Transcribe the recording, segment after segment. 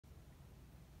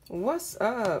What's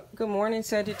up? Good morning,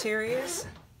 Sagittarius.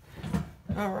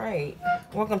 All right.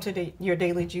 Welcome to your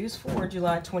daily juice for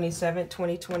July 27th,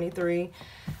 2023.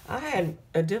 I had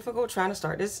a difficult trying to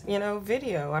start this,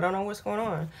 video. I don't know what's going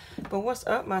on. But what's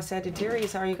up, my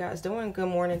Sagittarius? How are you guys doing? Good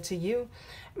morning to you.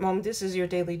 This is your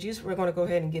daily juice. We're going to go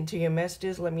ahead and get into your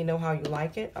messages. Let me know how you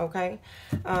like it, okay?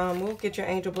 We'll get your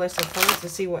angel blessing first to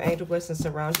see what angel blessings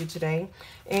surround you today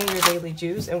in your daily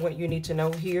juice and what you need to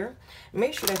know here.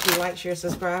 Make sure that you like, share,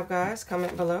 subscribe, guys.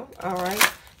 Comment below, all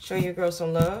right? Show your girl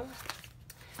some love.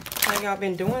 How y'all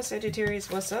been doing, Sagittarius?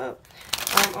 What's up?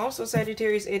 Also,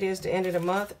 Sagittarius, it is the end of the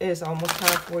month. It's almost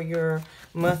time for your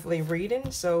monthly reading,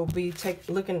 so be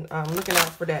looking out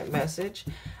for that message.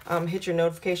 Hit your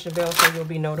notification bell so you'll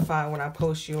be notified when I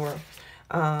post your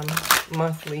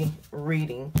monthly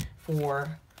reading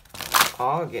for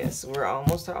August. We're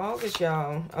almost to August,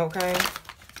 y'all. Okay.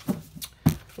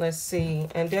 Let's see,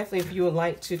 and definitely if you would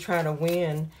like to try to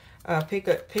win, pick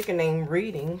a name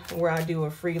reading where I do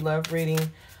a free love reading.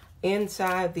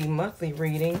 Inside the monthly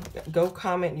reading, go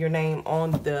comment your name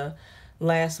on the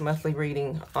last monthly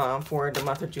reading for the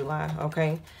month of July,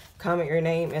 okay? Comment your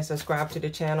name and subscribe to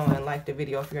the channel and like the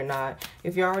video if you're not.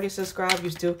 If you're already subscribed, you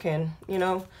still can,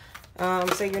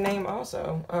 say your name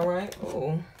also, all right?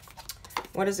 Ooh.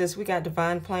 What is this? We got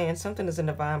divine plan. Something is a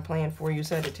divine plan for you,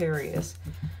 Sagittarius.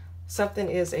 Something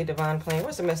is a divine plan.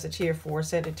 What's the message here for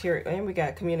Sagittarius? And we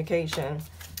got communication.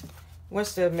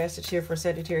 What's the message here for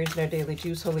Sagittarius in their daily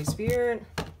juice, Holy Spirit?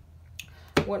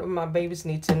 What do my babies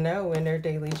need to know in their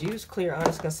daily juice? Clear,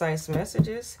 honest, concise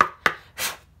messages.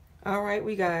 All right,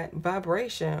 we got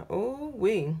vibration. Ooh,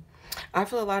 I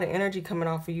feel a lot of energy coming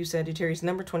off for you, Sagittarius.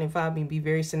 Number 25 may be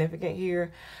very significant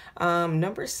here.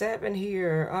 Number 7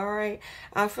 here. All right.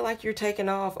 I feel like you're taking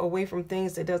off away from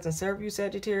things that doesn't serve you,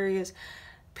 Sagittarius.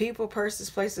 People, persons,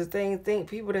 places, things,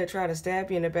 people that try to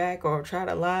stab you in the back or try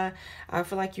to lie. I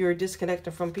feel like you're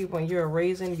disconnected from people and you're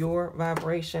raising your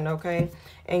vibration, okay?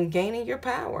 And gaining your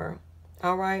power.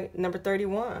 All right, number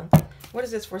 31. What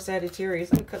is this for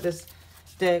Sagittarius? Let me cut this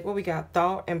deck. What we got?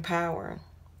 Thought and power.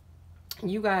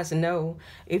 You guys know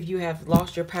if you have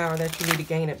lost your power that you need to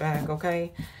gain it back,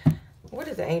 okay? What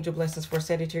are the angel blessings for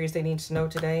Sagittarius they need to know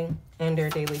today in their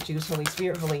daily juice? Holy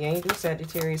Spirit, Holy Angel,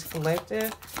 Sagittarius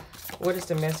Collective. What is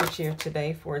the message here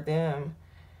today for them?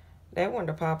 That wanted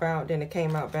to pop out, then it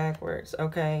came out backwards.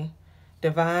 Okay.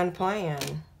 Divine plan.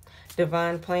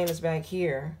 Divine plan is back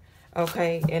here.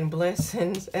 Okay. And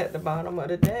blessings at the bottom of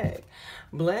the deck.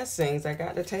 Blessings. I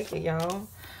got to take it, y'all.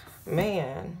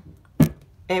 Man.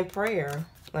 And prayer.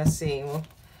 Let's see.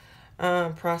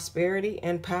 Prosperity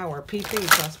and power. PP.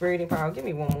 Prosperity and power. Give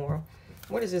me one more.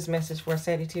 What is this message for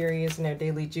Sagittarius in their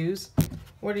daily juice?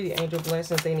 What are the angel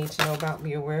blessings they need to know about,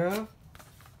 be aware of?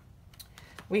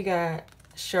 We got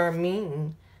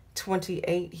Charmaine,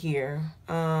 28 here.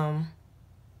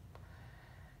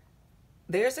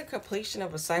 There's a completion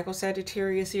of a cycle,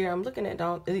 Sagittarius here. I'm looking at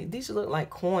all, these look like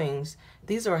coins.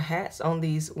 These are hats on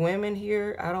these women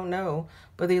here. I don't know,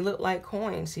 but they look like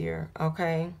coins here,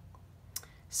 okay?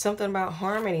 Something about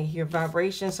harmony here,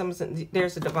 vibration.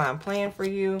 There's a divine plan for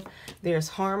you. There's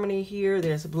harmony here.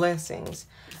 There's blessings,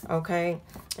 okay?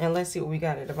 And let's see what we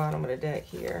got at the bottom of the deck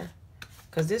here.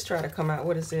 Because this tried to come out.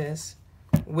 What is this?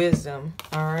 Wisdom,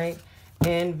 all right?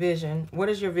 And vision. What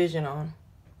is your vision on?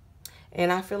 And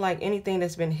I feel like anything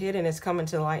that's been hidden is coming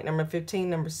to light. Number 15,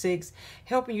 number 6,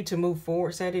 helping you to move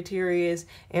forward, Sagittarius,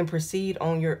 and proceed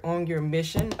on your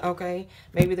mission, okay?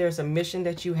 Maybe there's a mission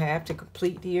that you have to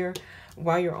complete here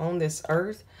while you're on this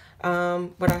earth.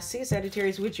 But I see,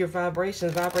 Sagittarius, with your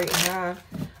vibrations vibrating high,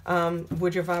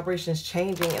 with your vibrations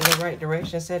changing in the right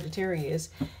direction, Sagittarius,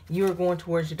 you are going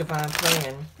towards your divine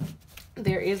plan.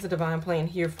 There is a divine plan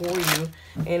here for you,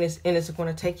 and it's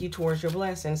going to take you towards your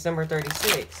blessings. Number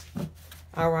 36.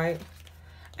 All right.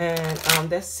 And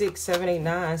that's 6, 7, 8,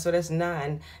 9. So that's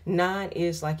 9. 9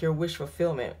 is like your wish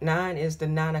fulfillment. 9 is the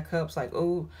 9 of cups. Like,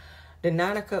 ooh, the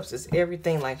 9 of cups is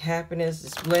everything, like happiness,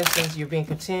 it's blessings, you're being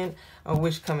content, a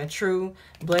wish coming true,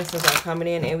 blessings are coming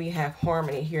in, and we have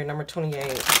harmony here, number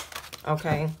 28.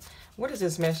 Okay. What is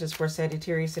this message for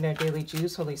Sagittarius in their daily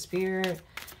juice, Holy Spirit?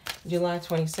 July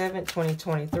 27,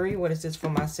 2023. What is this for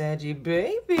my Saggy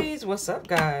babies? What's up,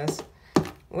 guys?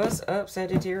 What's up,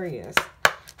 Sagittarius?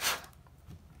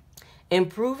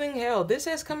 Improving health. This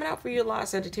has coming out for you a lot,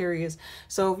 Sagittarius.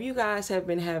 So if you guys have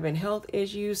been having health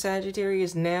issues,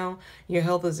 Sagittarius, now your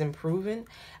health is improving.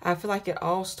 I feel like it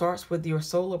all starts with your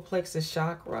solar plexus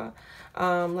chakra.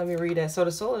 Let me read that. So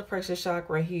the solar plexus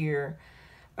chakra here,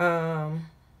 let's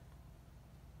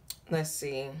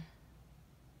see.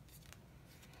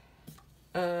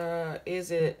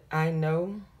 Is it I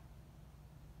know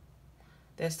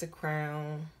That's the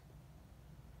crown.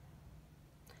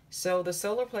 So the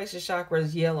solar plexus chakra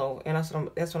is yellow, and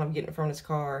that's what I'm getting from this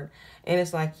card. And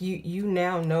it's like you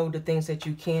now know the things that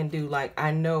you can do. Like, I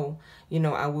know,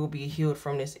 I will be healed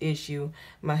from this issue.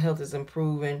 My health is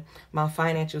improving. My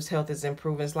financial health is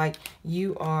improving. It's like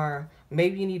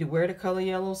maybe you need to wear the color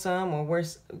yellow some, or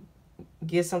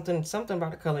get something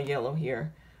about the color yellow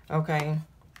here. Okay.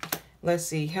 Let's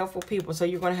see. Helpful people. So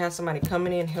you're going to have somebody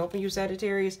coming in helping you,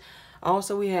 Sagittarius.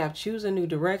 Also, we have choose a new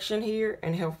direction here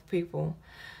and helpful people.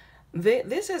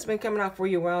 This has been coming out for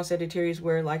you a while, Sagittarius,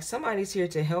 where like somebody's here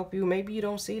to help you. Maybe you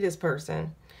don't see this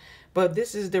person, but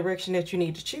this is the direction that you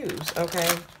need to choose, okay?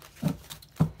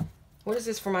 What is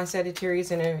this for my Sagittarius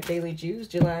in their daily juice,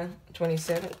 July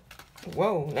 27th?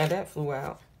 Whoa, now that flew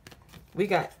out. We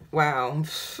got, wow.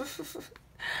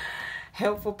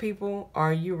 Helpful people,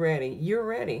 are you ready? You're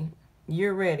ready.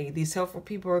 You're ready. These helpful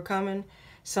people are coming.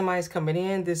 Somebody's coming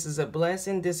in. This is a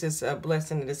blessing. This is a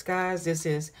blessing in disguise. This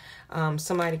is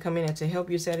somebody coming in to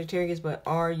help you, Sagittarius. But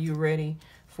are you ready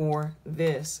for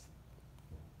this?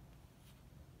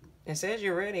 It says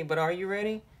you're ready, but are you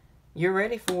ready? You're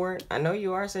ready for it. I know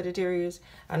you are, Sagittarius.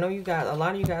 I know a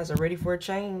lot of you guys are ready for a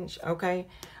change, okay?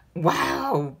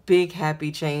 Wow, big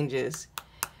happy changes.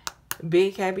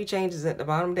 Big happy changes at the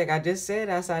bottom deck. I just said,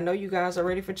 I know you guys are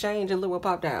ready for change, and look what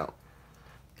popped out.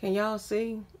 Can y'all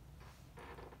see?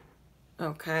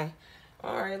 Okay.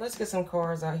 All right, let's get some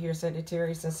cards out here,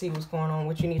 Sagittarius, and see what's going on,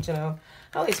 what you need to know.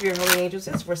 Holy Spirit, Holy Angels,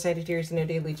 this is for Sagittarius in their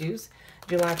daily juice,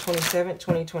 July 27,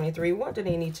 2023. What do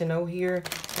they need to know here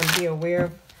and be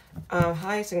aware of?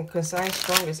 Highest and concise,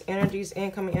 strongest energies,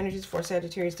 incoming energies for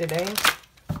Sagittarius today.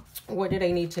 What do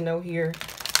they need to know here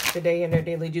today in their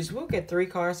daily juice? We'll get 3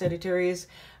 cards, Sagittarius.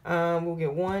 We'll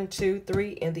get 1, 2, 3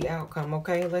 in the outcome.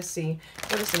 Okay, let's see.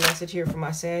 What is the message here for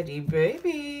my Saggy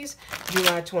babies?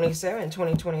 July 27,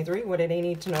 2023. What do they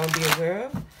need to know and be aware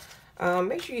of?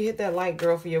 Make sure you hit that like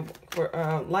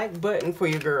like button for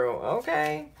your girl.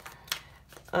 Okay.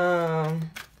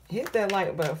 Hit that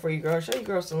like button for your girl. Show your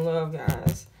girl some love,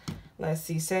 guys. Let's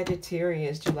see.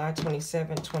 Sagittarius, July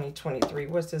 27, 2023.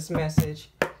 What's this message?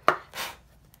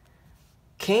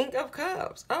 King of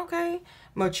Cups. Okay.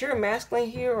 Mature masculine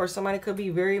here, or somebody could be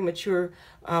very mature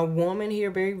woman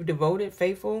here, very devoted,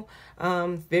 faithful,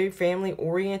 very family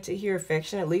oriented here,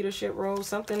 affectionate, leadership role,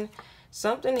 something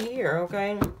here.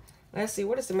 Okay. Let's see.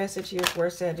 What is the message here for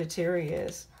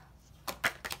Sagittarius?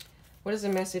 What is the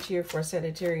message here for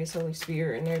Sagittarius, Holy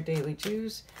Spirit, in their daily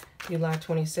juice, July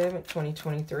 27,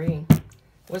 2023?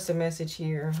 What's the message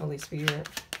here, Holy Spirit?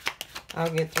 I'll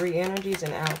get 3 energies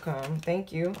and outcome.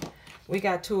 Thank you. We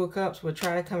got 2 of Cups. We'll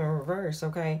try to come in reverse,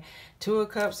 okay? 2 of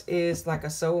Cups is like a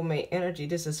soulmate energy.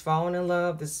 This is falling in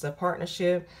love. This is a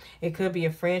partnership. It could be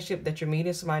a friendship that you're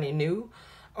meeting somebody new.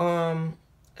 Some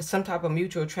type of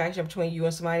mutual attraction between you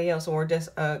and somebody else, or just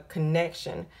a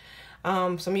connection.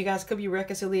 Some of you guys could be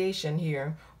reconciliation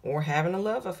here, or having a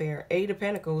love affair. 8 of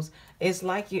Pentacles. It's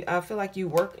like I feel like you're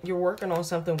working on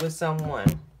something with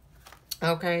someone.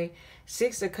 Okay.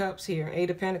 6 of Cups here, 8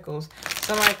 of Pentacles.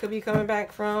 Somebody could be coming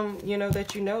back from,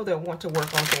 that want to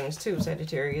work on things too,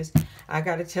 Sagittarius. I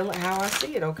got to tell it how I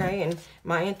see it, okay? And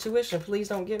my intuition, please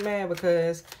don't get mad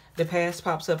because the past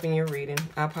pops up in your reading.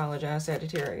 I apologize,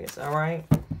 Sagittarius, all right?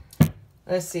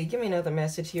 Let's see. Give me another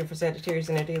message here for Sagittarius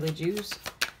in their daily juice.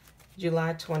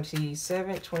 July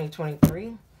 27,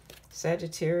 2023.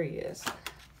 Sagittarius.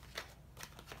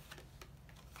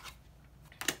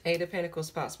 8 of Pentacles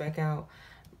pops back out.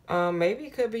 Maybe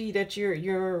it could be that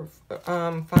you're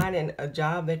finding a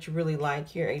job that you really like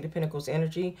here, 8 of Pentacles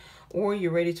energy, or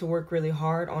you're ready to work really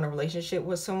hard on a relationship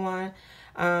with someone.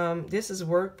 This is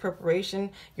work preparation.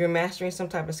 You're mastering some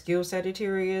type of skill,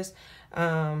 Sagittarius.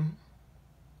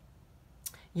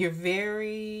 You're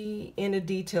very in the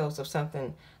details of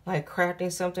something, like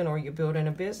crafting something, or you're building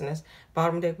a business.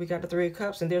 Bottom deck, we got the 3 of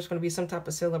Cups, and there's going to be some type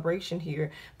of celebration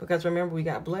here, because remember, we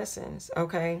got blessings,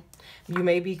 okay? You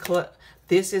may be,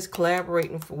 this is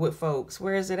collaborating with folks.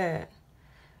 Where is it at?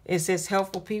 It says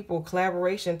helpful people,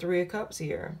 collaboration, 3 of Cups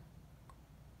here.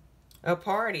 A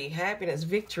party, happiness,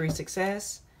 victory,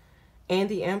 success, and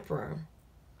the Emperor.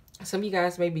 Some of you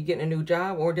guys may be getting a new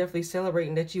job, or definitely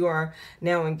celebrating that you are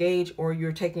now engaged, or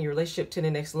you're taking your relationship to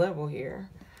the next level here.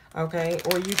 Okay,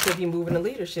 or you could be moving to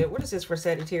leadership. What is this for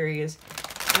Sagittarius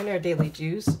in their daily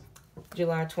juice?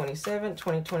 July 27,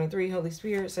 2023. Holy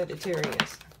Spirit,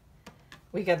 Sagittarius.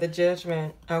 We got the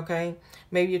Judgment, okay?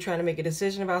 Maybe you're trying to make a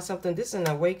decision about something. This is an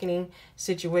awakening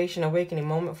situation, awakening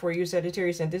moment for you,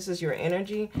 Sagittarius, and this is your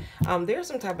energy. There's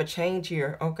some type of change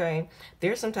here, okay?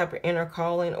 There's some type of inner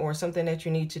calling or something that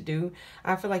you need to do.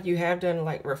 I feel like you have done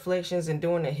like reflections and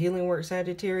doing the healing work,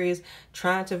 Sagittarius,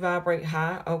 trying to vibrate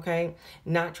high, okay?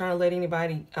 Not trying to let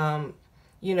anybody,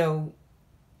 you know,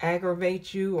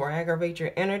 aggravate you or aggravate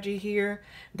your energy here.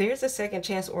 There's a second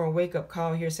chance or a wake-up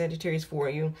call here, Sagittarius, for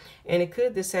you. And it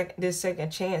could, this second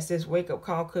chance, this wake-up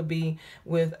call could be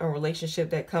with a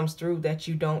relationship that comes through that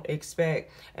you don't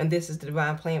expect. And this is the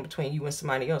divine plan between you and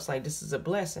somebody else. Like, this is a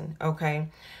blessing, okay?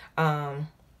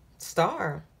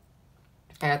 Star.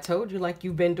 I told you, like,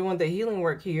 you've been doing the healing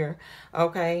work here,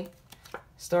 okay?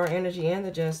 Star energy and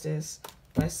the Justice.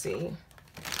 Let's see.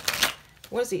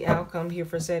 What's the outcome here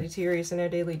for Sagittarius in their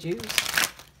daily juice?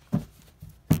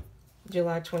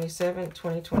 July 27,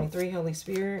 2023, Holy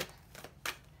Spirit.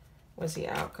 What's the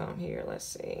outcome here? Let's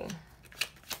see.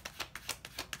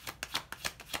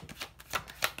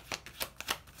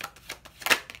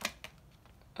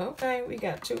 Okay, we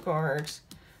got 2 cards.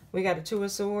 We got the 2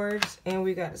 of Swords and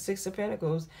we got the 6 of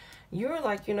Pentacles. You're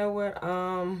like, you know what?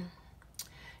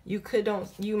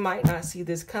 You might not see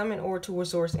this coming, or to a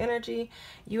source energy.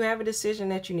 You have a decision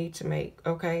that you need to make,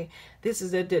 okay?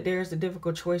 There's a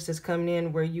difficult choice that's coming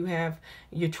in where you're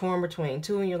torn between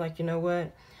 2 and you're like, you know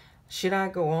what? Should I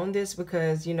go on this?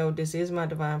 Because, you know, this is my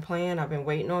divine plan. I've been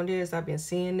waiting on this. I've been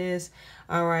seeing this.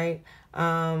 All right.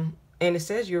 And it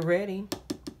says you're ready,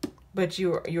 but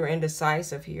you're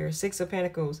indecisive here. 6 of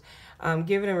Pentacles,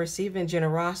 giving and receiving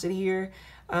generosity here.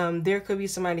 There could be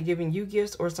somebody giving you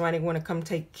gifts or somebody want to come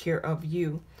take care of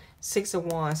you. 6 of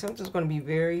Wands. Something's going to be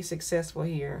very successful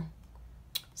here.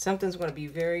 Something's going to be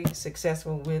very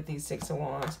successful with these 6 of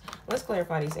Wands. Let's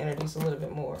clarify these energies a little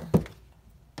bit more.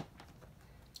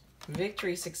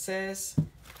 Victory, success,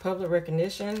 public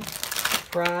recognition,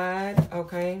 pride,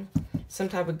 okay? Some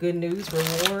type of good news,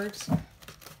 rewards.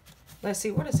 Let's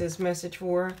see, what is this message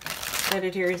for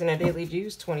Sagittarius in a daily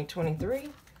juice 2023?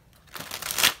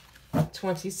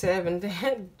 27,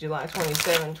 July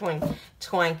 27,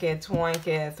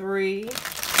 2023.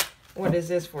 What is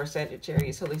this for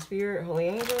Sagittarius? Holy Spirit, Holy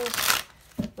Angels.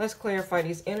 Let's clarify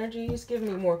these energies. Give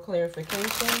me more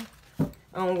clarification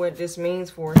on what this means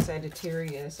for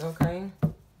Sagittarius, okay?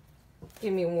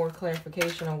 Give me more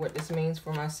clarification on what this means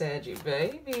for my Saggy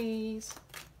babies.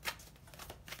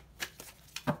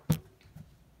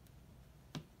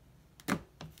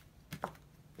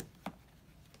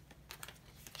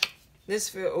 This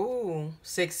feel, ooh,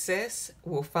 success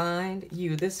will find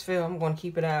you. This feel, I'm going to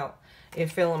keep it out.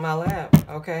 It fell in my lap,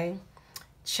 okay?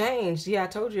 Change. Yeah, I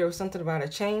told you there was something about a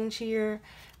change here.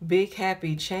 Big,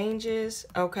 happy changes,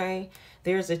 okay?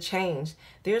 There's a change.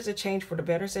 There's a change for the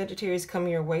better, Sagittarius,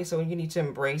 coming your way, so you need to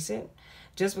embrace it.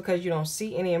 Just because you don't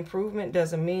see any improvement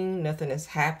doesn't mean nothing is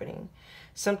happening.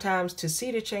 Sometimes to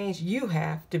see the change, you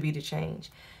have to be the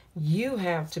change. You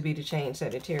have to be the change,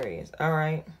 Sagittarius, all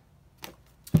right?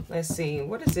 Let's see.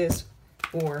 What is this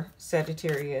for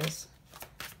Sagittarius?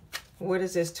 What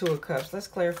is this 2 of Cups? Let's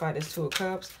clarify this 2 of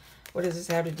Cups. What does this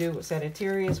have to do with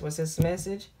Sagittarius? What's this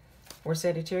message for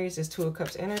Sagittarius? Is 2 of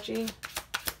Cups energy.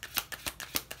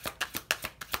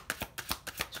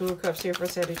 2 of Cups here for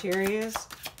Sagittarius.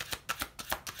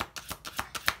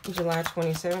 July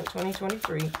 27,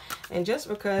 2023. And just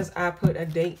because I put a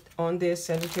date on this,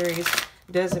 Sagittarius,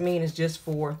 doesn't mean it's just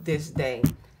for this day.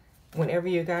 Whenever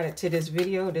you got it to this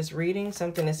video, this reading,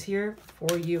 something is here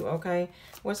for you, okay?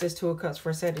 What's this 2 of Cups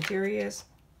for Sagittarius?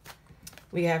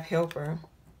 We have Helper.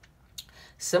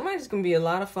 Somebody's going to be a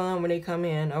lot of fun when they come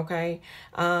in, okay?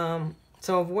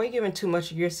 So avoid giving too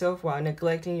much of yourself while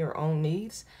neglecting your own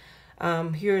needs.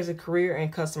 Here is a career in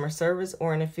customer service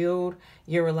or in a field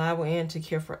you're reliable in to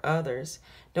care for others.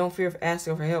 Don't fear of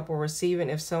asking for help or receiving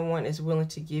if someone is willing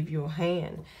to give you a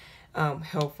hand.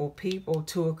 Helpful people,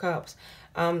 2 of Cups.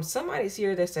 Somebody's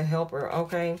here that's a helper,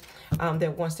 okay,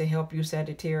 that wants to help you,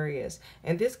 Sagittarius.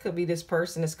 And this could be this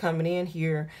person that's coming in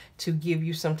here to give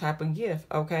you some type of gift,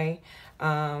 okay?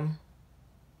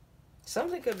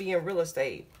 Something could be in real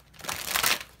estate.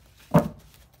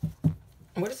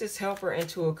 What does this helper and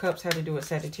 2 of Cups have to do with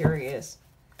Sagittarius?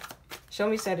 Show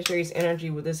me Sagittarius energy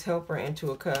with this helper and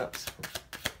 2 of Cups.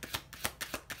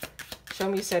 Show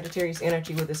me Sagittarius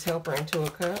energy with this helper and 2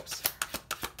 of Cups.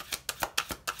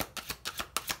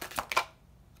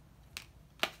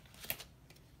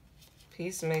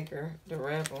 Peacemaker, the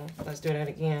Rebel. Let's do that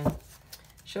again.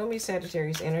 Show me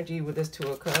Sagittarius energy with this 2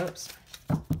 of Cups.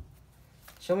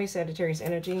 Show me Sagittarius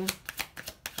energy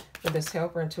with this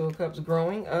Helper and Two of Cups.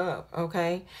 Growing up,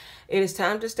 okay? It is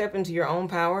time to step into your own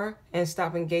power and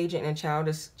stop engaging in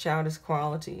childish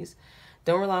qualities.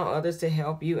 Don't rely on others to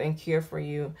help you and care for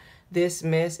you. This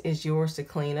mess is yours to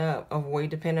clean up. Avoid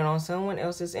depending on someone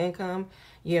else's income.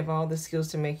 You have all the skills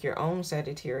to make your own,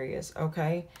 Sagittarius,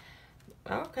 okay?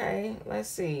 Okay, let's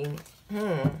see.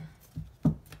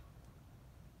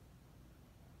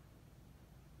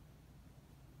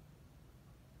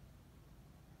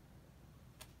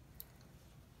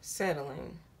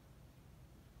 Settling.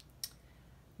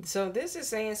 So this is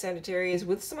saying, Sagittarius,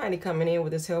 with somebody coming in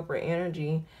with this Helper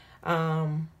energy,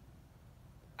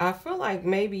 I feel like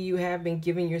maybe you have been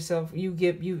giving yourself, you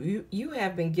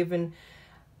have been given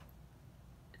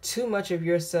too much of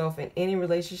yourself in any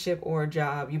relationship or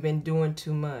job. You've been doing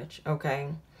too much, okay?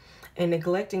 And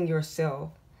neglecting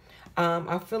yourself.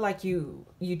 I feel like you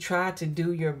try to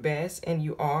do your best, and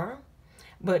you are.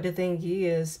 But the thing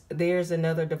is, there's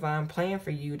another divine plan for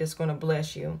you that's going to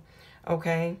bless you,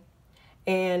 okay?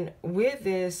 And with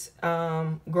this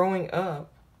growing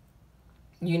up,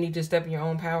 you need to step in your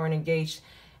own power and engage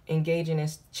in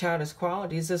childish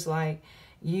qualities. It's like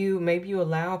maybe you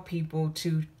allow people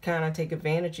to kind of take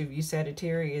advantage of you,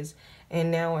 Sagittarius,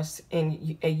 and now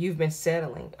you've been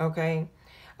settling, okay?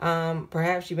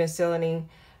 Perhaps you've been settling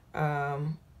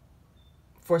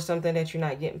for something that you're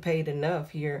not getting paid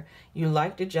enough here. You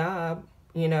like the job,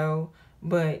 you know,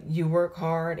 but you work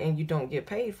hard and you don't get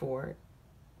paid for it.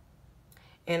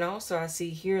 And also I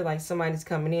see here like somebody's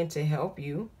coming in to help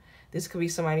you. This could be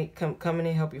somebody coming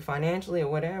in to help you financially or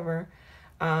whatever.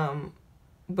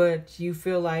 But you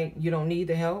feel like you don't need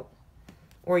the help,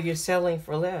 or you're settling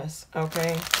for less,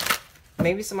 okay?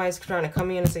 Maybe somebody's trying to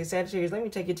come in and say, Sagittarius, let me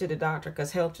take you to the doctor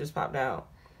because health just popped out.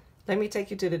 Let me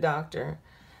take you to the doctor.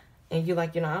 And you're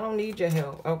like, you know, I don't need your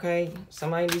help, okay?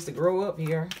 Somebody needs to grow up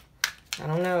here. I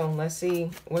don't know. Let's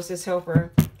see. What's this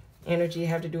Helper energy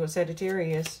have to do with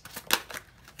Sagittarius?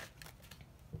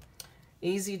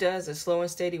 Easy does it. Slow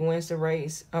and steady wins the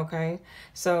race, okay?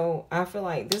 So I feel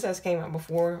like this has came out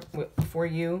before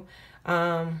you.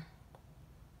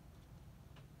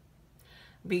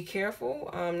 Be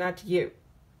careful not to get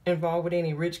involved with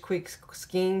any rich quick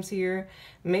schemes here.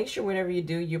 Make sure whatever you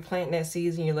do, you plant that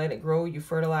seed and you let it grow, you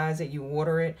fertilize it, you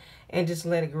water it, and just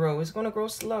let it grow. It's going to grow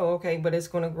slow, okay, but it's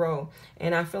going to grow.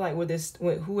 And I feel like with this,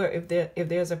 with whoever, if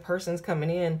there's a person's coming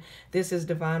in, this is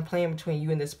divine plan between you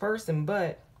and this person.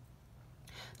 But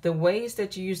the ways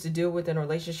that you used to deal with in a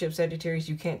relationship, Sagittarius,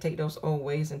 you can't take those old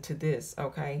ways into this,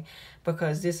 okay?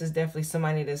 Because this is definitely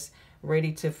somebody that's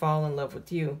ready to fall in love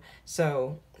with you.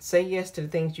 So say yes to the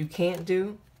things you can't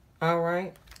do. All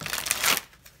right.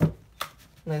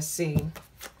 Let's see.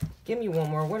 Give me one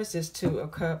more. What is this Two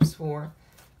of Cups for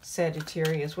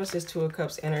Sagittarius? What's this Two of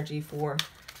Cups energy for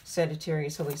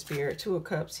Sagittarius, Holy Spirit? Two of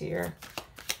Cups here.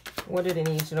 What do they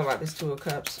need to know about this Two of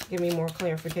Cups? Give me more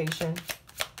clarification.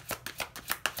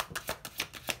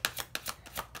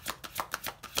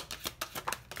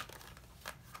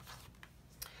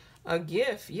 A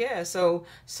gift, yeah. So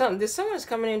someone's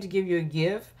coming in to give you a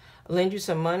gift, lend you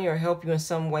some money, or help you in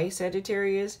some way,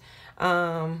 Sagittarius.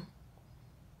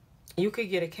 You could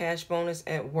get a cash bonus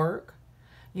at work.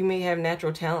 You may have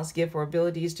natural talents, gift, or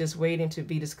abilities just waiting to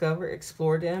be discovered.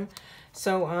 Explore them.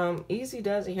 So easy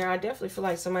does it here. I definitely feel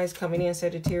like somebody's coming in,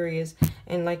 Sagittarius,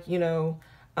 and like, you know,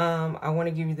 I want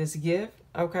to give you this gift,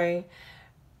 okay?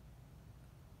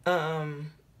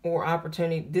 Or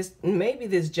opportunity. Maybe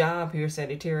this job here,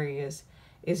 Sagittarius,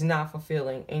 is not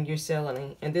fulfilling and you're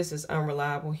settling, and this is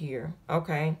unreliable here,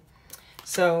 okay?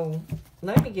 So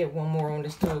let me get one more on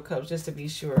this Two of Cups just to be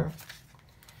sure.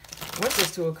 What's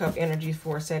this Two of Cup energy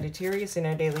for Sagittarius in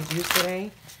our daily juice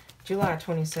today? July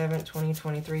 27,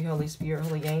 2023. Holy Spirit,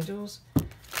 Holy Angels,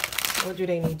 what do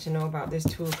they need to know about this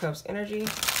Two of Cups energy?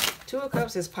 Two of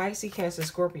Cups is Pisces, Cancer,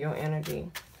 Scorpio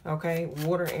energy, okay?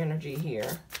 Water energy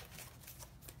here.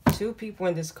 Two people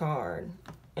in this card,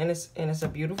 and it's a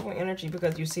beautiful energy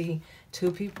because you see two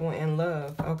people in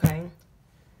love, okay?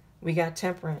 We got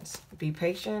Temperance. Be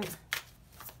patient.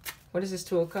 What is this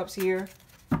Two of Cups here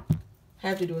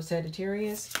have to do with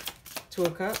Sagittarius? Two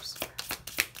of Cups.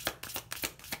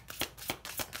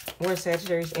 Where's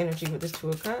Sagittarius energy with this Two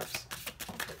of Cups?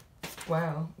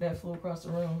 Wow, that flew across the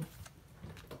room.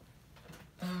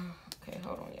 Okay,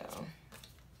 hold on, y'all.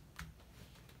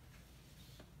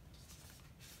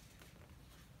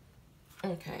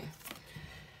 Okay,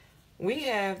 we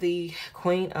have the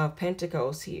Queen of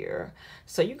Pentacles here.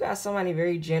 So you got somebody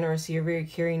very generous here, very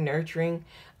caring, nurturing.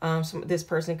 This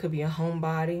person could be a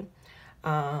homebody.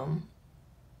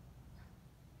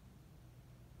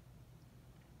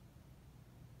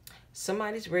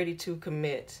 Somebody's ready to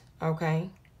commit,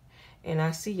 okay? And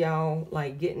I see y'all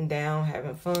like getting down,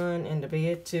 having fun in the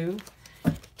bed too.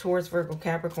 Towards Virgo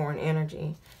Capricorn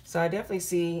energy. So I definitely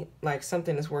see like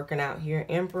something is working out here.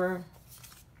 Emperor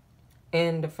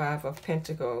and the 5 of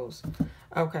Pentacles.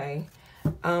 Okay.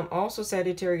 Also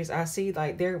Sagittarius, I see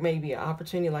like there may be an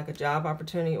opportunity, like a job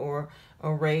opportunity or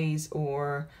a raise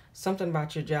or something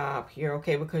about your job here,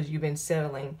 okay, because you've been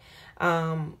settling.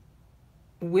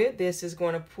 With this is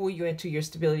going to pull you into your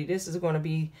stability. This is going to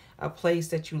be a place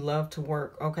that you love to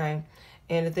work, okay?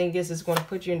 And the thing is, it's going to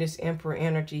put you in this Emperor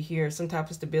energy here, some type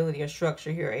of stability or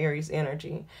structure here, Aries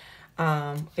energy.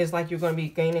 It's like you're going to be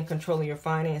gaining control of your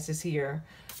finances here,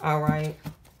 all right?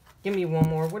 Give me one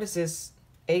more. What is this?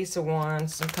 Ace of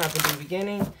Wands, some type of new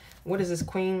beginning. What is this?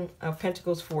 Queen of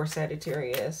Pentacles for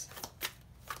Sagittarius.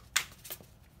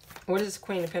 What does this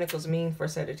Queen of Pentacles mean for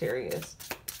Sagittarius?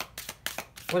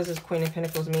 What does this Queen of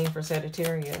Pentacles mean for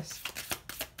Sagittarius?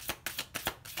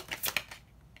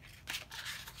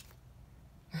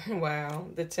 Wow,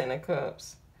 the 10 of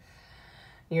Cups.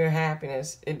 Your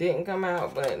happiness. It didn't come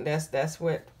out, but that's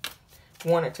what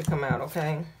wanted to come out,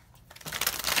 okay?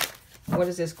 What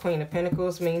does this Queen of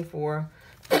Pentacles mean for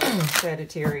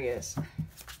Sagittarius?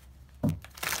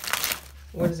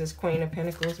 What does this Queen of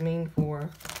Pentacles mean for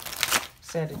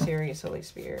Sagittarius, Holy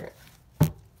Spirit?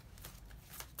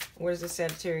 What does the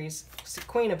Sagittarius,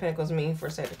 Queen of Pentacles mean for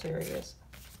Sagittarius?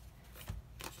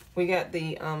 We got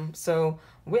the,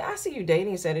 I see you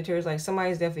dating Sagittarius, like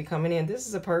somebody's definitely coming in. This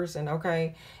is a person,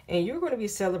 okay? And you're going to be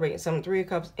celebrating some 3 of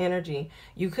Cups energy.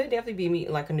 You could definitely be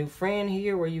meeting like a new friend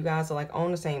here where you guys are like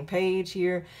on the same page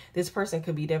here. This person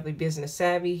could be definitely business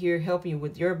savvy here, helping you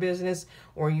with your business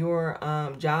or your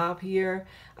job here.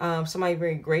 Somebody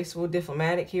very graceful,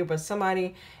 diplomatic here, but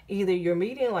somebody, either you're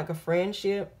meeting like a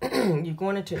friendship, you're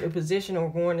going into a position or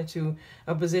going into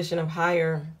a position of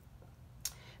higher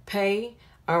pay.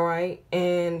 All right,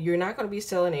 and you're not going to be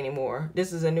selling anymore.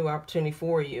 This is a new opportunity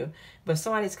for you. But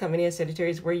somebody's coming in,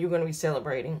 Sagittarius, where you're going to be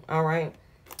celebrating. All right,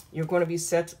 you're going to be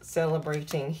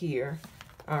celebrating here.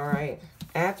 All right,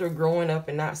 after growing up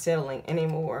and not settling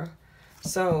anymore.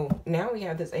 So now we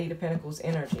have this 8 of Pentacles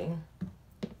energy.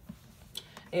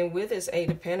 And with this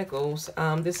 8 of Pentacles,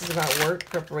 this is about work,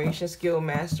 preparation, skill,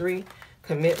 mastery,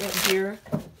 commitment here.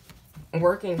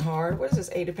 Working hard. What does this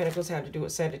 8 of Pentacles have to do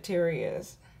with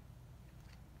Sagittarius?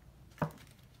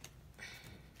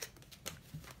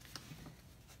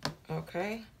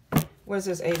 Okay. What does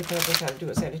this 8 of Pentacles have to do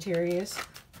with Sagittarius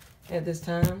at this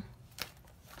time?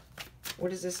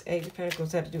 What does this 8 of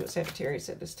Pentacles have to do with Sagittarius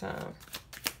at this time?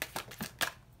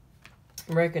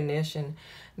 Recognition.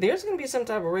 There's going to be some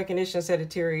type of recognition,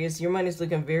 Sagittarius. Your money's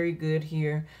looking very good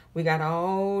here. We got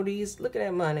all these. Look at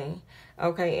that money.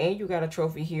 Okay, and you got a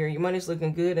trophy here. Your money's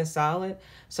looking good and solid.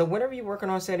 So whatever you're working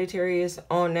on, Sagittarius,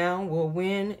 on now will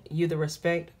win you the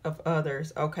respect of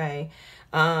others. Okay.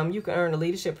 You can earn a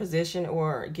leadership position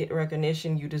or get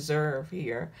recognition you deserve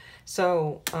here.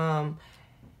 So,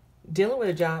 dealing with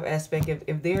a job aspect,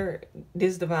 if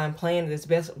this divine plan, this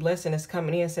best blessing is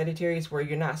coming in, Sagittarius, where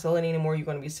you're not selling anymore, you're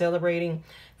going to be celebrating,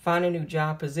 find a new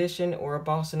job position or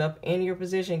bossing up in your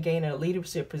position, gaining a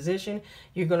leadership position,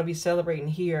 you're going to be celebrating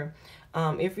here.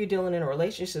 If you're dealing in a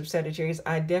relationship, Sagittarius,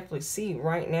 I definitely see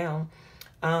right now,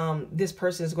 this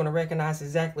person is going to recognize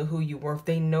exactly who you're worth.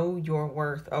 They know your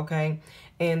worth, okay?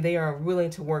 And they are willing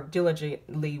to work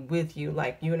diligently with you.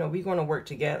 Like, you know, we're going to work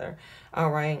together, all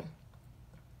right?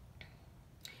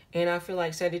 And I feel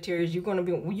like, Sagittarius, you're going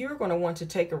to want to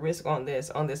take a risk on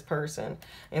this person.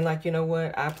 And like, you know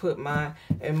what? I put my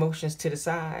emotions to the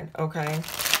side, okay?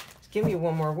 Give me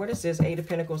one more. What is this 8 of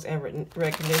Pentacles and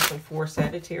recognition for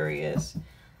Sagittarius?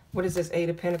 What is this 8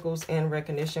 of Pentacles and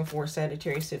recognition for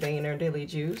Sagittarius today in their daily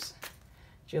juice?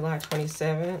 July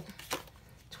 27th,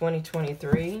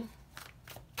 2023.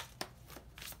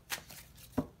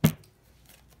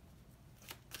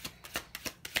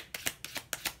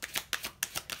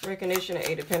 Recognition of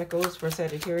 8 of Pentacles for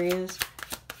Sagittarius.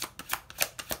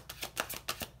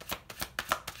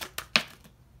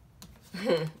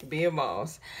 Be a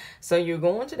boss. So you're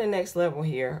going to the next level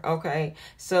here, okay?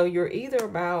 So you're either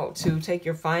about to take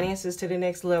your finances to the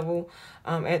next level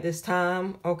at this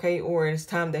time, okay, or it's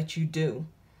time that you do.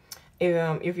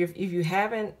 If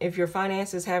your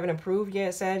finances haven't improved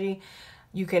yet, Saggy,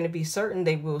 You can be certain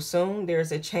they will soon.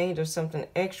 There's a change or something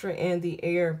extra in the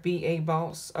air. Be a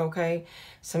boss, okay?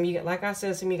 Some of you, like I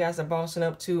said, some of you guys are bossing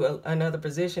up to another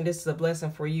position. This is a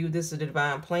blessing for you. This is a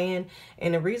divine plan.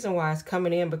 And the reason why it's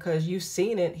coming in because you've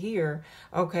seen it here,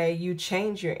 okay? You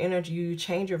change your energy. You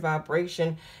change your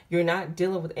vibration. You're not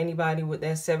dealing with anybody with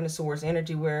that Seven of Swords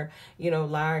energy where, you know,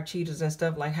 liar, cheaters and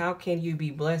stuff. Like, how can you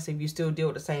be blessed if you still deal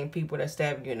with the same people that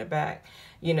stabbed you in the back?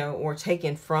 You know, or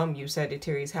taken from you,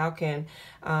 Sagittarius? How can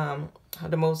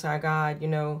the Most High God, you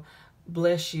know,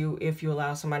 bless you if you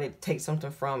allow somebody to take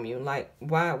something from you? Like,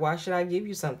 why should I give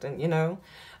you something, you know?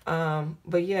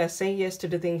 But yeah, say yes to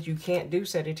the things you can't do,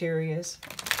 Sagittarius.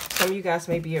 Some of you guys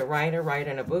may be a writer,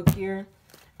 writing a book here.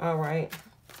 All right.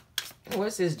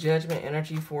 What's this judgment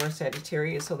energy for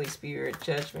Sagittarius? Holy Spirit,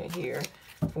 judgment here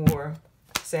for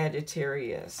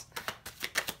Sagittarius.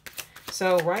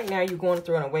 So right now you're going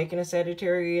through an awakening,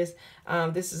 Sagittarius.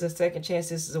 This is a second chance.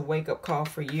 This is a wake-up call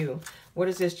for you. What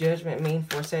does this judgment mean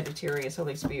for Sagittarius,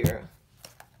 Holy Spirit?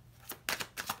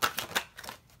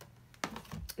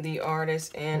 The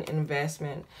Artist and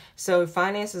investment. So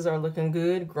finances are looking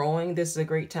good, growing. This is a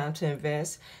great time to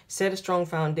invest. Set a strong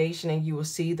foundation and you will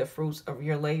see the fruits of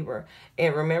your labor.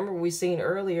 And remember, we seen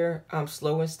earlier,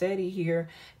 slow and steady here.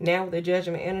 Now with the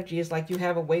judgment energy, it's like you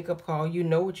have a wake-up call. You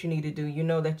know what you need to do. You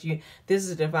know that this is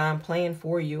a divine plan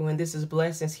for you and this is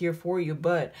blessings here for you.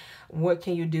 But what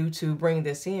can you do to bring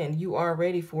this in? You are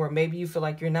ready for it. Maybe you feel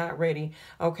like you're not ready.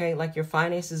 Okay, like your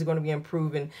finances are going to be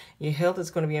improving. Your health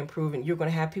is going to be improving. You're going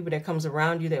to have people that comes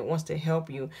around you that wants to help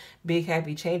you. Big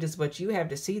happy changes, but you have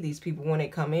to see these people when they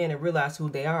come in and realize who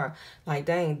they are. Like,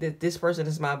 dang, this person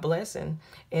is my blessing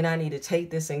and I need to take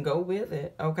this and go with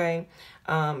it. Okay,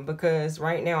 because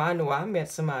right now I know I met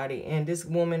somebody and this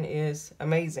woman is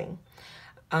amazing.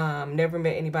 Never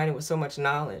met anybody with so much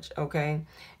knowledge. Okay,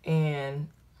 and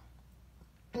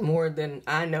more than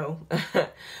I know,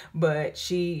 but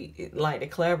she, like, the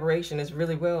collaboration is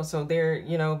really well. So there,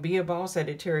 you know, be a boss,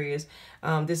 Sagittarius.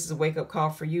 This is a wake-up call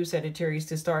for you, Sagittarius,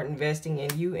 to start investing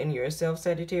in you and yourself,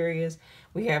 Sagittarius.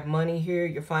 We have money here.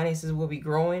 Your finances will be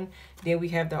growing. Then we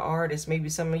have the Artist. Maybe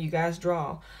some of you guys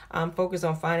draw. Focus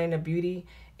on finding the beauty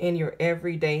in your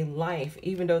everyday life.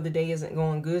 Even though the day isn't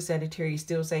going good, Sagittarius,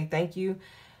 still say thank you.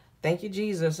 Thank you,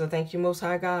 Jesus, or thank you, Most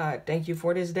High God. Thank you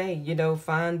for this day. You know,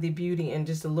 find the beauty in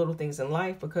just the little things in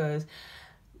life, because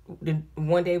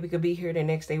one day we could be here, the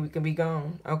next day we could be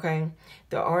gone, okay?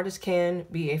 The Artist can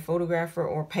be a photographer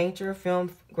or painter,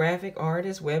 film, graphic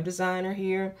artist, web designer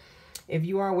here. If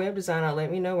you are a web designer,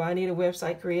 let me know. I need a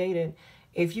website created.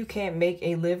 If you can't make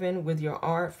a living with your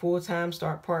art full-time,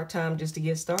 start part-time just to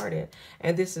get started.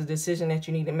 And this is a decision that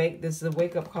you need to make. This is a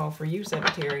wake-up call for you,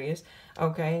 Sagittarius,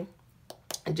 okay?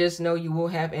 Just know you will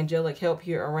have angelic help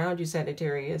here around you,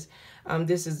 Sagittarius.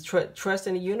 This is trust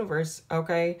in the universe,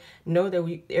 okay? Know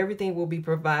that everything will be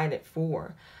provided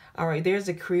for. All right, there's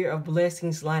a career of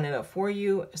blessings lining up for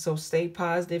you, so stay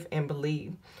positive and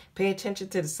believe. Pay attention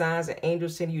to the signs that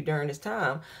angels send you during this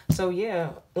time. So,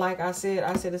 yeah, like I said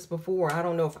this before. I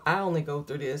don't know if I only go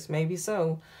through this. Maybe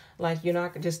so. Like, you know, I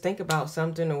could just think about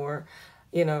something, or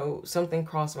you know, something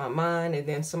crossed my mind, and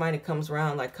then somebody comes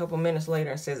around like a couple minutes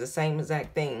later and says the same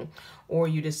exact thing. Or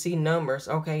you just see numbers,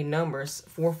 okay, numbers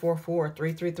 444,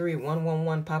 333,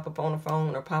 111 pop up on the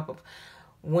phone, or pop up.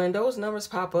 When those numbers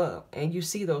pop up and you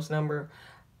see those numbers,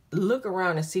 look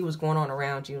around and see what's going on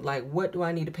around you. Like, what do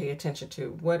I need to pay attention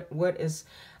to? What is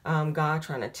God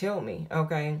trying to tell me?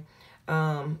 Okay.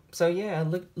 So yeah,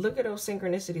 look at those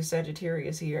synchronicities,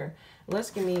 Sagittarius here. Let's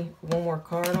give me one more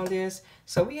card on this.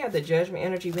 So we have the judgment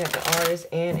energy, we have the Artist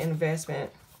and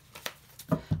investment.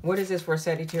 What is this for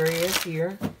Sagittarius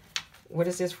here? What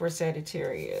is this for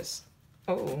Sagittarius?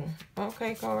 Oh,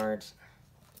 okay, cards.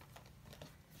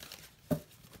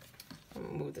 I'm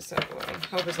gonna move this out of the way.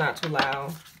 Hope it's not too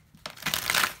loud.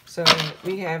 So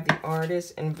we have the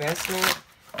Artist, investment,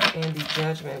 and the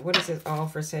judgment. What is this all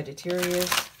for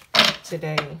Sagittarius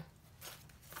today?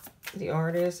 The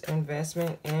Artist,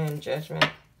 investment, and judgment.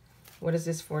 What is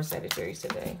this for Sagittarius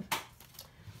today?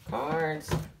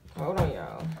 Cards. Hold on,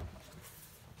 y'all.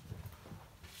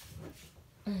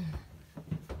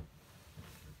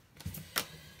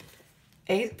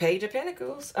 Page of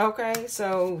Pentacles. Okay,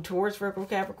 so towards Virgo,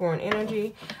 Capricorn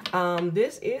energy.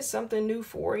 This is something new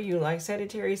for you. Like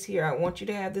Sagittarius here, I want you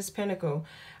to have this pentacle.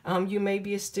 You may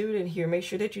be a student here. Make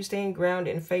sure that you're staying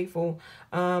grounded and faithful.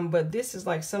 But this is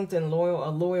like something loyal,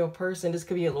 a loyal person. This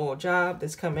could be a loyal job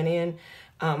that's coming in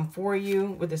for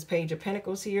you with this Page of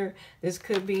Pentacles here. This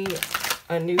could be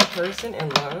a new person in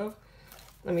love.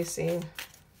 Let me see.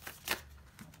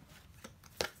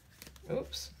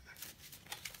 Oops.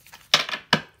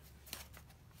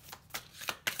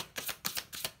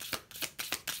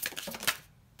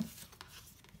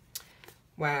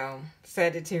 Wow.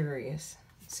 Sagittarius.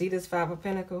 See this Five of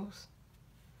Pentacles?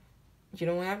 You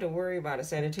don't have to worry about it,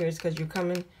 Sagittarius, because you're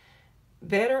coming.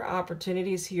 Better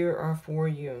opportunities here are for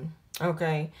you.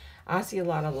 Okay. I see a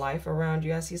lot of life around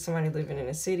you. I see somebody living in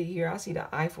a city here. I see the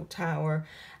Eiffel Tower.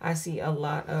 I see a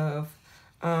lot of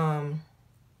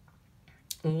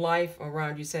life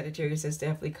around you, Sagittarius, is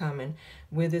definitely coming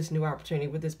with this new opportunity,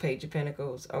 with this Page of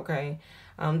Pentacles. Okay.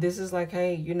 This is like,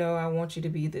 hey, you know, I want you to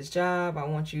be this job. I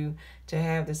want you to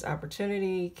have this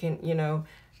opportunity.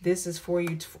 This is for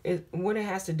you. What it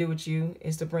has to do with you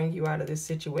is to bring you out of this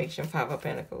situation. Five of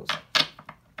Pentacles.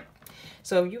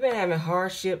 So if you've been having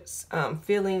hardships,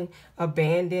 feeling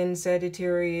abandoned,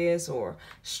 Sagittarius, or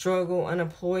struggle,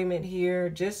 unemployment here,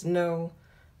 just know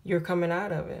you're coming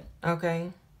out of it. Okay.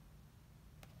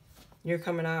 You're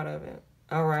coming out of it.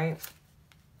 All right.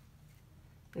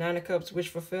 Nine of Cups, wish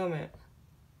fulfillment.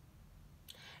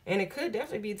 And it could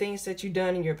definitely be things that you've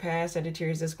done in your past,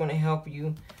 Sagittarius, that's going to help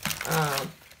you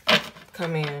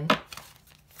come in.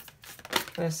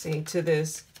 Let's see, to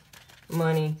this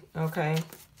money. Okay.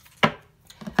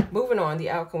 Moving on,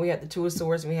 the outcome, we have the Two of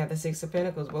Swords and we have the Six of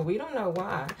Pentacles, but we don't know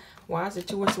why. Why is the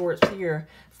Two of Swords here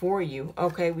for you?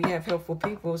 Okay, we have helpful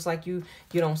people. It's like you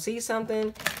don't see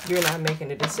something. You're not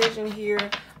making a decision here.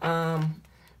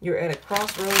 You're at a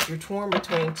crossroads. You're torn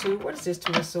between two. What is this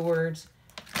Two of Swords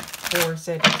for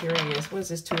Sagittarius? What is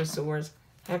this Two of Swords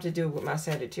have to do with my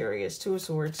Sagittarius? Two of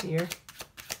Swords here.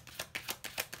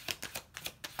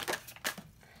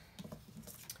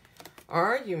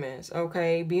 Arguments,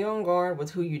 okay? Be on guard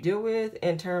with who you deal with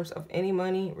in terms of any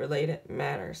money-related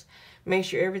matters. Make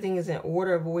sure everything is in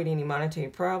order. Avoid any monetary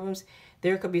problems.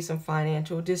 There could be some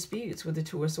financial disputes with the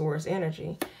Two of Swords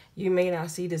energy. You may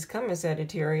not see this coming,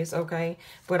 Sagittarius, okay?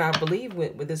 But I believe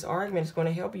with this argument, it's going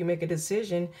to help you make a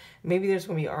decision. Maybe there's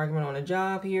going to be an argument on a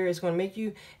job here. It's going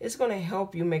to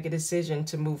help you make a decision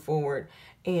to move forward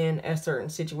in a certain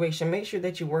situation. Make sure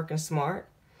that you're working smart.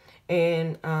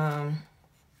 And,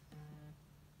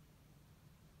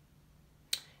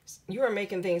 you are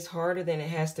making things harder than it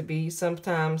has to be.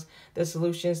 Sometimes the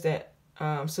solutions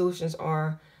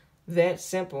are that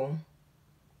simple.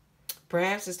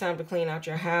 Perhaps it's time to clean out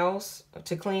your house,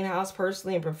 to clean house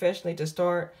personally and professionally, to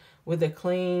start with a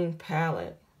clean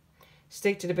palette.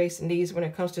 Stick to the basic needs when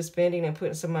it comes to spending and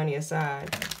putting some money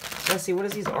aside. Let's see, what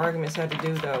does these arguments have to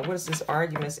do, though? What is this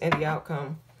arguments and the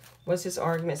outcome? What's this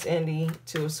arguments and the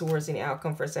Two of Swords and the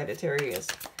outcome for Sagittarius?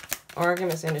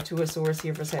 Arguments and the Two of Swords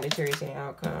here for Sagittarius and the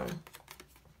outcome.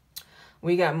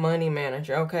 We got money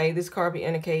manager. Okay, this card will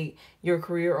indicate your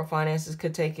career or finances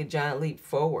could take a giant leap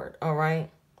forward. All right.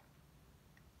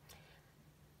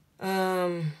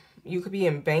 You could be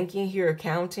in banking here,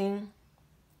 accounting.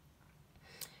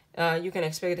 You can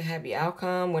expect a happy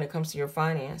outcome when it comes to your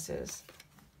finances.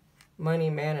 Money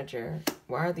manager.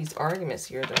 Why are these arguments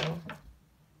here, though?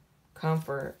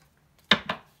 Comfort.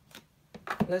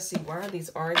 Let's see, why are these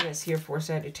arguments here for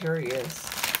Sagittarius?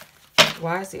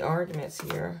 Why is the arguments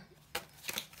here?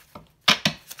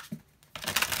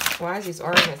 Why is these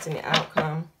arguments in the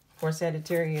outcome for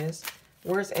Sagittarius?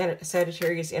 Where's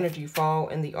Sagittarius energy fall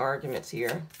in the arguments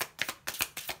here?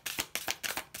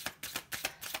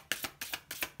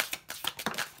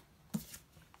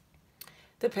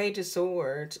 The Page of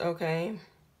Swords, okay.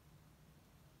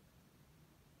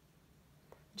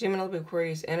 Gemini,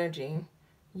 Aquarius energy.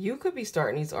 You could be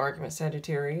starting these arguments,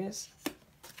 Sagittarius.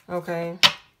 Okay.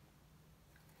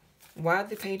 Why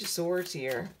the Page of Swords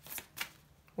here?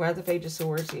 Why the Page of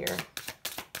Swords here?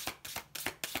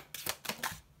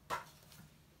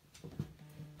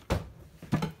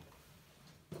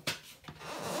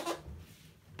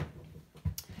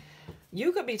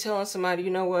 You could be telling somebody, you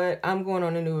know what, I'm going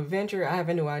on a new adventure. I have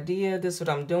a new idea. This is what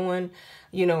I'm doing.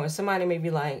 You know, and somebody may be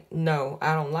like, no,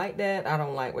 I don't like that. I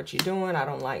don't like what you're doing. I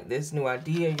don't like this new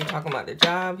idea. You're talking about the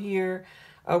job here.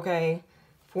 Okay.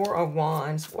 Four of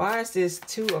Wands. Why is this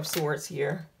Two of Swords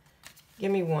here?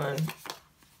 Give me one.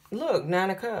 Look, Nine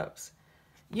of Cups.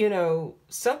 You know,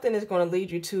 something is going to lead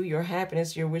you to your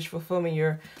happiness, your wish fulfillment,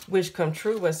 your wish come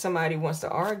true, but somebody wants to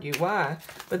argue. Why?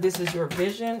 But this is your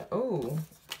vision. Oh,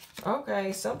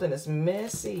 okay. Something is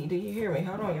messy. Do you hear me?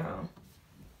 Hold on, y'all.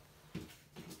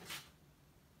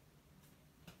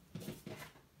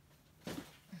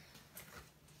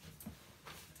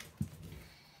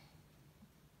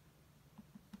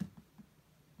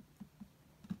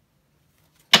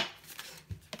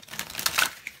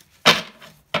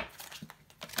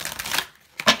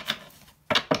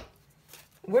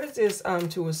 What is this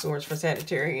Two of Swords for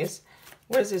Sagittarius?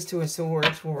 What is this Two of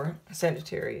Swords for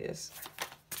Sagittarius?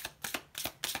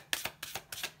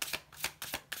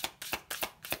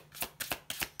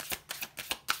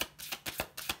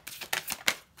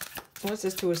 What's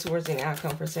this Two of Swords and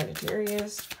outcome for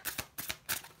Sagittarius?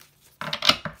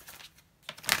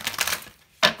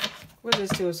 What's this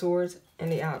Two of Swords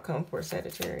and the outcome for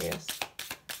Sagittarius?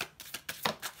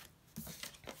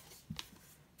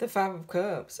 The Five of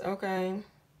Cups. Okay.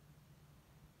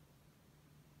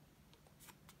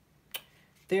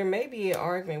 There may be an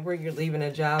argument where you're leaving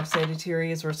a job,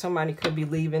 Sagittarius, or somebody could be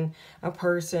leaving a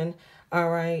person. All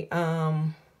right.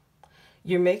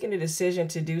 You're making a decision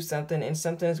to do something, and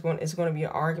something is going to be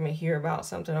an argument here about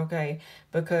something, okay?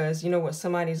 Because you know what?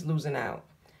 Somebody's losing out.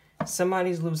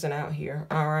 Somebody's losing out here.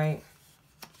 All right.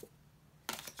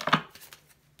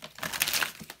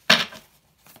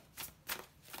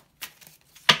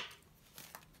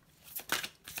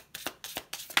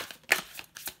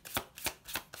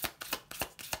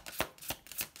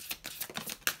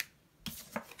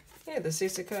 Yeah, the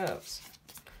Six of Cups.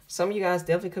 Some of you guys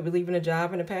definitely could be leaving a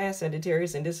job in the past,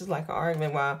 Sagittarius, and this is like an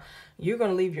argument. Wow, you're going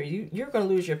to leave you're going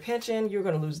to lose your pension. You're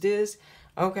going to lose this,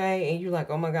 okay? And you're like,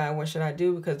 oh my God, what should I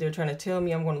do? Because they're trying to tell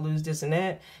me I'm going to lose this and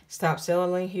that. Stop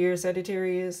selling here,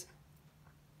 Sagittarius.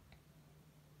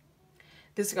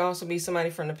 This could also be somebody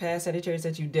from the past, Sagittarius,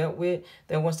 that you dealt with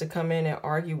that wants to come in and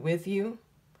argue with you.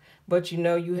 But you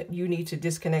know you need to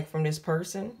disconnect from this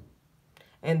person.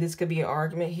 And this could be an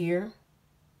argument here.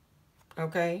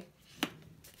 Okay.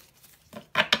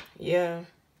 Yeah.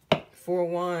 4 of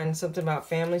Wands. Something about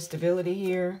family stability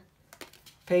here.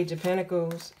 Page of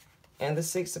Pentacles. And the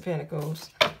Six of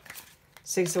Pentacles.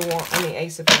 Ace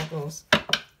of Pentacles.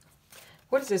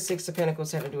 What does this Six of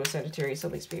Pentacles have to do with Sagittarius,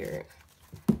 Holy Spirit?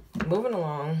 Moving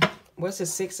along. What's the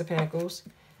Six of Pentacles?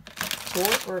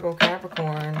 Taurus, Virgo,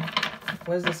 Capricorn.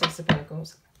 What is the Six of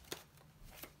Pentacles?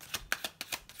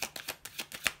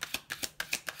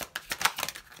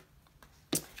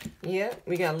 Yeah,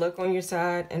 we got luck on your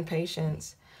side and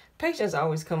patience. Patience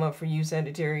always come up for you,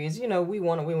 Sagittarius. You know, we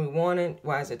want it when we want it.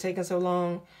 Why is it taking so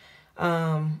long?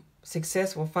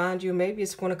 Success will find you. Maybe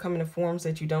it's going to come in the forms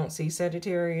that you don't see,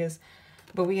 Sagittarius.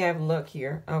 But we have luck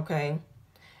here, okay?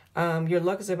 Your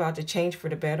luck is about to change for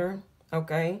the better,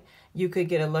 okay? You could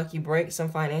get a lucky break, some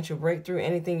financial breakthrough.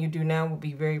 Anything you do now will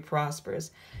be very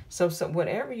prosperous. So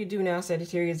whatever you do now,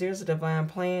 Sagittarius, there's a divine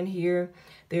plan here.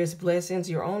 There's blessings.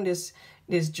 You're on this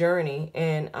journey,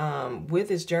 and with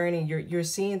this journey, you're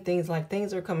seeing things like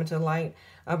things are coming to light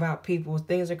about people.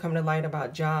 Things are coming to light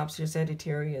about jobs, your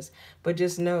Sagittarius. But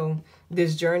just know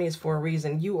this journey is for a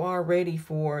reason. You are ready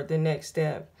for the next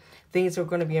step. Things are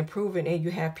going to be improving, and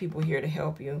you have people here to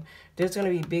help you. There's going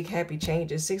to be big, happy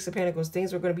changes. Six of Pentacles,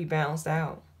 things are going to be balanced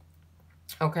out.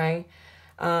 Okay?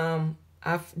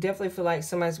 I definitely feel like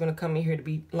somebody's going to come in here to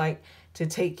be like, to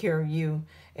take care of you.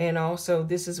 And also,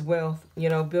 this is wealth, you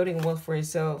know, building wealth for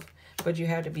yourself. But you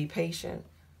have to be patient.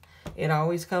 It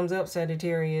always comes up,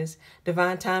 Sagittarius.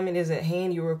 Divine timing is at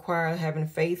hand. You require having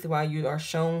faith while you are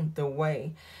shown the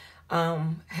way.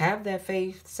 Have that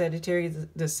faith, Sagittarius,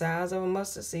 the size of a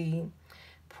mustard seed.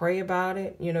 Pray about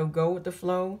it. You know, go with the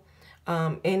flow.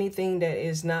 Anything that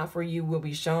is not for you will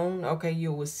be shown. Okay,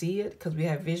 you will see it because we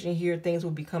have vision here. Things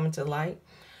will be coming to light.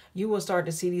 You will start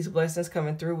to see these blessings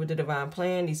coming through with the divine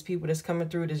plan. These people that's coming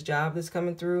through, this job that's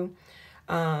coming through.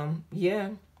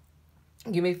 Yeah,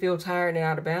 you may feel tired and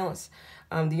out of balance.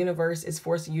 The universe is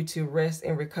forcing you to rest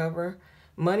and recover.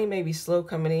 Money may be slow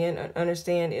coming in.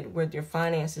 Understand it with your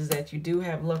finances that you do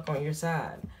have luck on your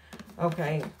side.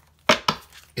 Okay.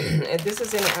 And this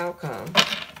is an outcome.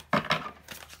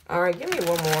 All right, give me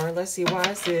one more. Let's see. Why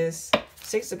is this?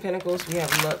 Six of Pentacles. We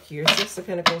have luck here. Six of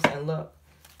Pentacles and luck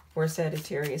for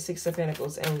Sagittarius. Six of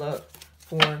Pentacles and luck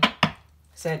for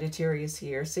Sagittarius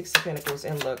here. Six of Pentacles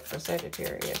and luck for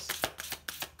Sagittarius.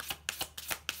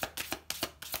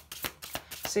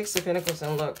 Six of Pentacles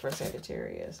and luck for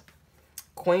Sagittarius.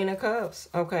 Queen of Cups.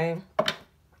 Okay.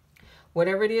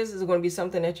 Whatever it is going to be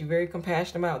something that you're very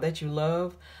compassionate about, that you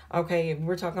love. Okay, if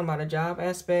we're talking about a job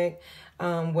aspect,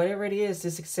 whatever it is,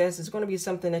 the success is going to be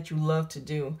something that you love to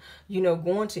do. You know,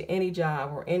 going to any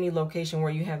job or any location where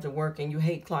you have to work and you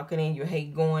hate clocking in, you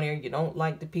hate going there, you don't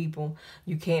like the people,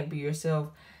 you can't be yourself.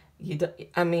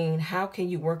 I mean, how can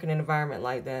you work in an environment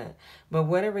like that? But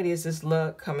whatever it is, this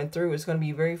luck coming through, it's going to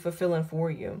be very fulfilling for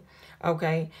you.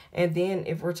 Okay. And then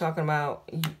if we're talking about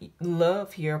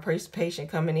love here,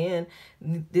 patient coming in,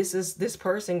 this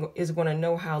person is going to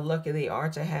know how lucky they are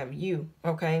to have you.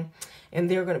 Okay. And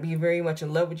they're going to be very much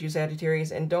in love with you,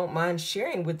 Sagittarius, and don't mind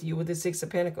sharing with you with the Six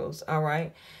of Pentacles. All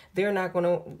right. They're not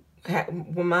going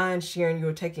to mind sharing you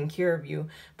or taking care of you,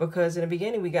 because in the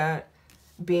beginning we got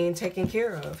being taken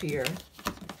care of here.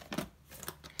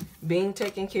 Being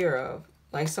taken care of.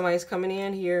 Like somebody's coming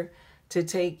in here to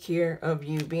take care of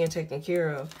you, being taken care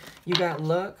of. You got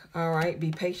luck, all right?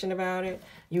 Be patient about it.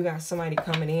 You got somebody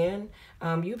coming in.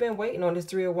 You've been waiting on this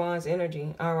Three of Wands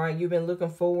energy, all right? You've been looking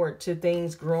forward to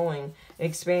things growing,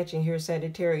 expansion here,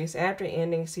 Sagittarius. After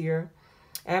endings here,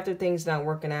 after things not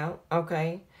working out,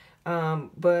 okay?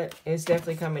 But it's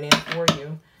definitely coming in for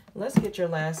you. Let's get your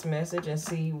last message and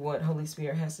see what Holy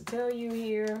Spirit has to tell you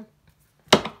here.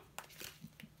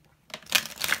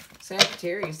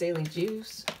 Sagittarius Daily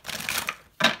Juice.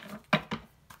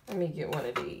 Let me get one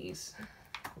of these.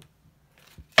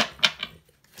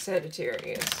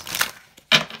 Sagittarius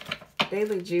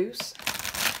Daily Juice.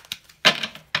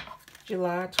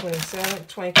 July 27th,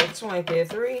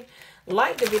 2023.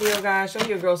 Like the video, guys. Show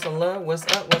your girl some love. What's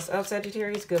up,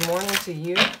 Sagittarius? Good morning to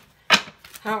you.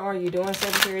 How are you doing,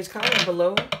 Sagittarius? Comment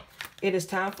below. It is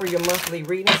time for your monthly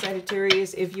reading,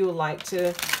 Sagittarius. If you would like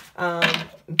to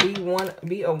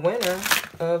be a winner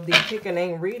of the Pick a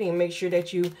Name reading, make sure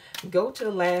that you go to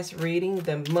the last reading,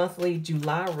 the monthly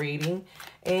July reading,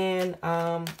 and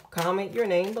comment your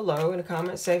name below in the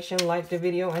comment section, like the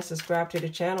video, and subscribe to the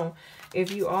channel.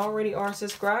 If you already are a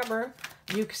subscriber,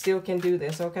 you still can do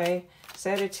this, okay?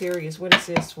 Sagittarius, what is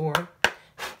this for?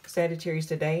 Sagittarius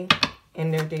today in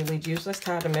their daily juice. Let's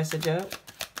tie the message up.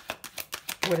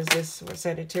 What is this for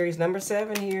Sagittarius? Number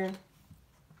 7 here.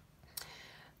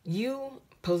 You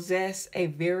possess a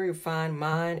very refined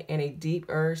mind and a deep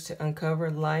urge to uncover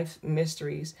life's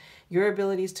mysteries. Your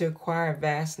abilities to acquire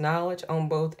vast knowledge on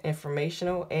both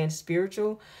informational and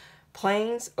spiritual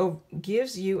planes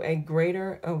gives you a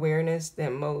greater awareness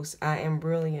than most. I am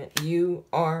brilliant. You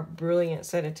are brilliant,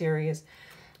 Sagittarius.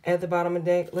 At the bottom of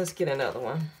the deck, let's get another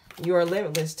one. You are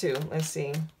limitless too. Let's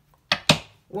see.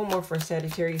 One more for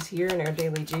Sagittarius here in our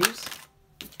daily juice.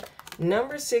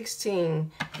 Number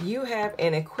 16, you have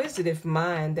an inquisitive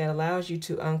mind that allows you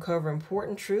to uncover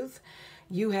important truth.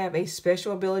 You have a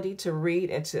special ability to read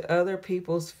into other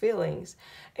people's feelings.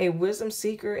 A wisdom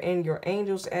seeker, and your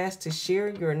angels ask to share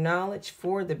your knowledge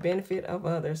for the benefit of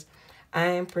others. I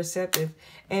am perceptive.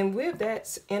 And with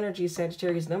that energy,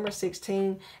 Sagittarius, number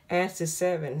 16 adds to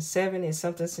 7. 7 is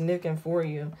something significant for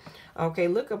you. Okay,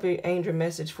 look up your angel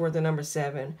message for the number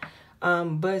 7.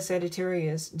 But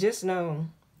Sagittarius, just know,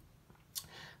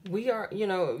 we are,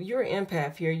 you're an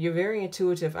empath here. You're very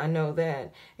intuitive. I know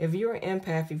that. If you're an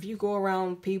empath, if you go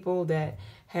around people that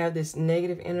have this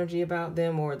negative energy about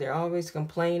them, or they're always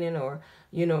complaining, or,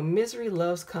 misery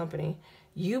loves company,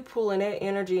 you pull in that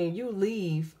energy and you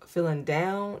leave feeling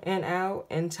down and out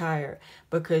and tired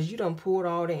because you done pulled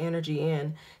all the energy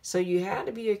in. So you have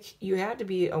to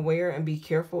be aware and be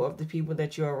careful of the people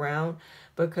that you're around,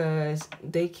 because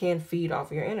they can feed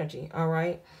off your energy. All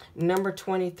right. Number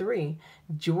 23,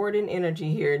 Jordan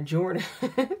energy here. Jordan,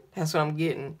 that's what I'm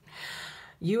getting.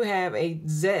 You have a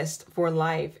zest for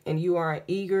life, and you are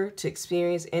eager to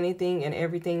experience anything and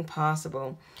everything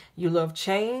possible. You love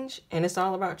change, and it's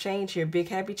all about change here. Big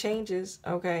happy changes,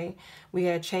 okay? We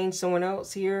had change someone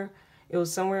else here. It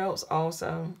was somewhere else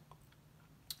also.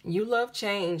 You love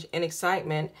change and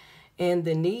excitement and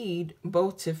the need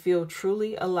both to feel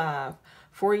truly alive.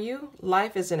 For you,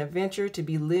 life is an adventure to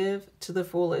be lived to the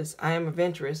fullest. I am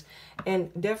adventurous. And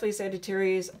definitely,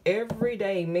 Sagittarius, every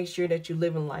day, make sure that you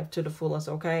live in life to the fullest,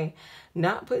 okay?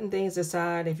 Not putting things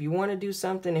aside. If you want to do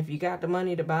something, if you got the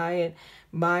money to buy it,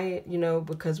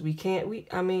 because we can't.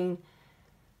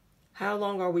 How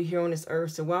long are we here on this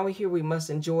earth? So while we're here, we must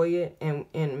enjoy it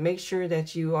and make sure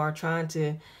that you are trying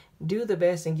to do the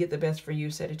best and get the best for you,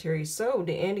 Sagittarius. So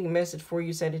the ending message for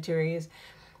you, Sagittarius,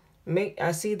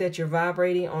 I see that you're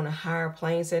vibrating on a higher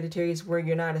plane, Sagittarius, where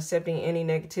you're not accepting any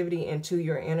negativity into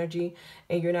your energy,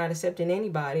 and you're not accepting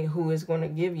anybody who is going to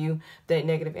give you that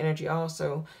negative energy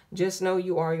also. Just know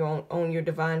you are on your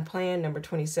divine plan, number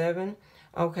 27.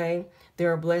 Okay,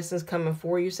 there are blessings coming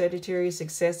for you, Sagittarius.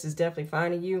 Success is definitely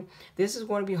finding you. This is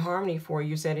going to be harmony for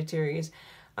you, Sagittarius,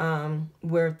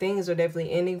 where things are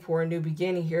definitely ending for a new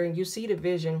beginning here, and you see the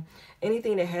vision.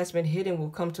 Anything that has been hidden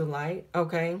will come to light,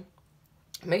 okay?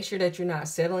 Make sure that you're not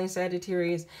settling,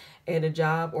 Sagittarius, at a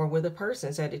job or with a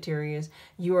person, Sagittarius.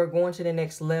 You are going to the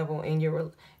next level in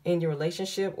your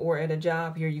relationship or at a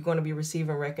job here. You're going to be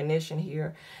receiving recognition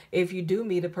here. If you do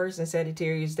meet a person,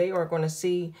 Sagittarius, they are going to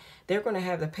see, they're going to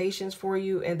have the patience for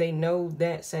you, and they know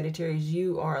that, Sagittarius,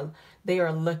 they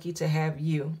are lucky to have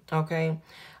you, okay?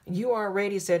 You are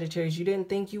ready, Sagittarius. You didn't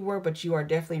think you were, but you are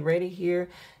definitely ready here.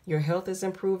 Your health is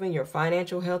improving. Your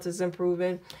financial health is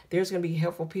improving. There's going to be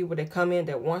helpful people that come in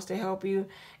that wants to help you.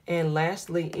 And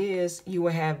lastly is you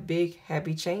will have big,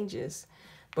 happy changes.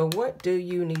 But what do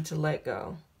you need to let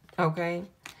go? Okay?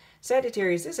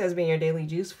 Sagittarius, this has been your daily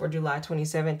juice for July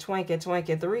 27,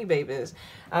 2023, babies.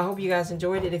 I hope you guys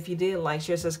enjoyed it. If you did, like,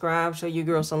 share, subscribe, show your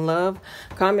girl some love.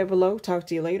 Comment below. Talk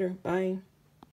to you later. Bye.